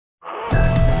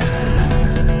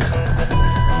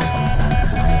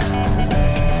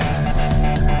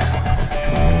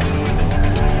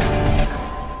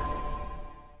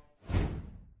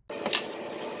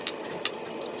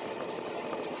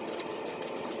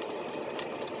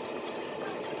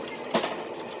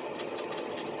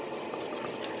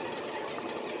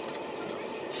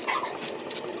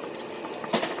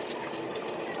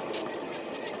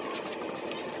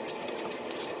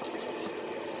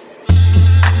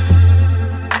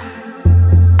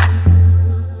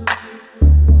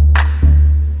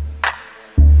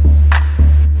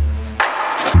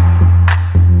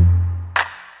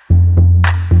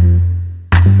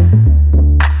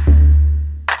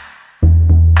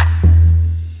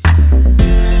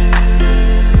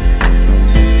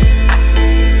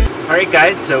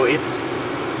Alright guys, so it's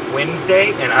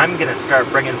Wednesday, and I'm going to start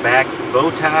bringing back Bow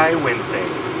Tie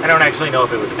Wednesdays. I don't actually know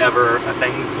if it was ever a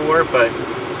thing before, but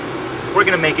we're going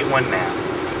to make it one now.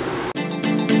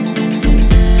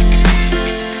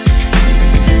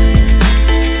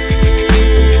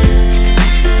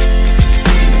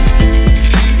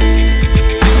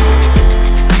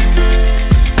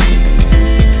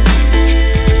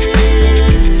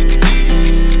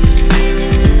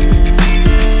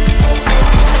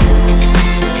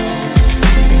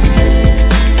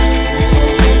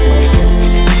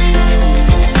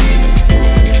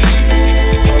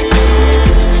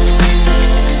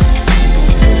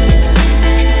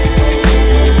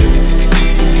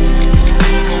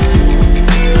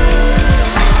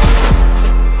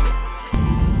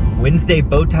 Wednesday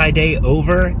bow tie day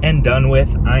over and done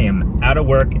with. I am out of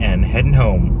work and heading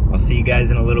home. I'll see you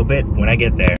guys in a little bit when I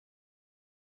get there.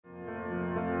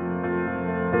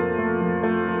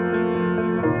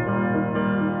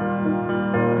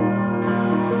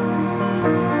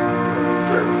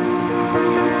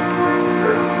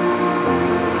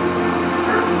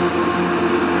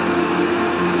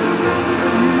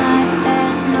 Tonight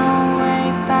there's no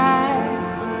way back.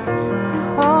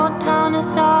 The whole town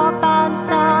is all about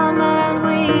summer, and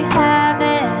we have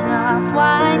enough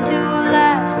wine to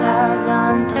last us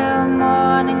until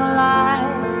morning light.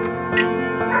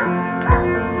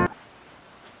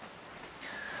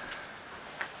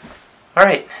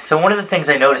 Alright, so one of the things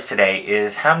I noticed today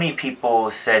is how many people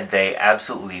said they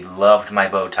absolutely loved my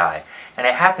bow tie. And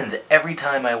it happens every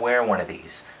time I wear one of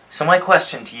these. So my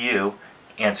question to you,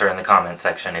 answer in the comments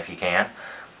section if you can,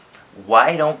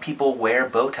 why don't people wear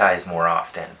bow ties more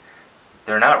often?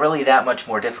 They're not really that much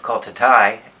more difficult to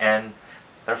tie, and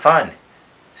they're fun.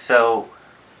 So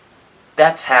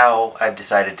that's how I've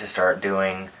decided to start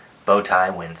doing Bow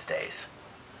Tie Wednesdays.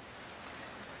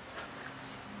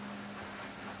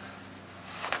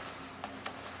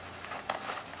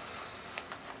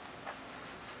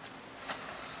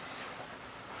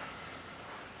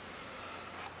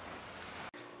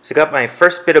 So I got my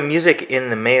first bit of music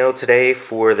in the mail today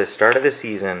for the start of the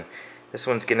season. This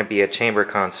one's going to be a chamber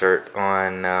concert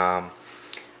on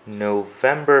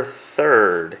November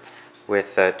 3rd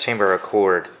with a chamber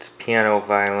accord. It's piano,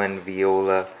 violin,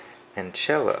 viola, and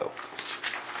cello.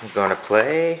 I'm going to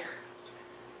play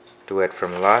duet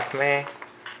from Lakme,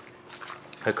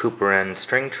 a Couperin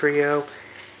string trio,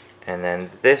 and then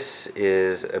this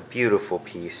is a beautiful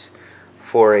piece,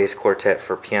 Four's quartet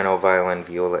for piano, violin,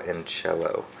 viola, and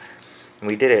cello. And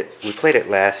we played it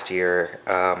last year.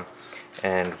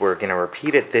 And we're going to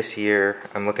repeat it this year.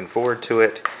 I'm looking forward to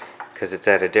it because it's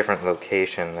at a different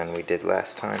location than we did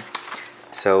last time.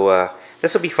 So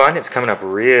this will be fun. It's coming up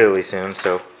really soon,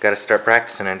 so got to start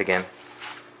practicing it again.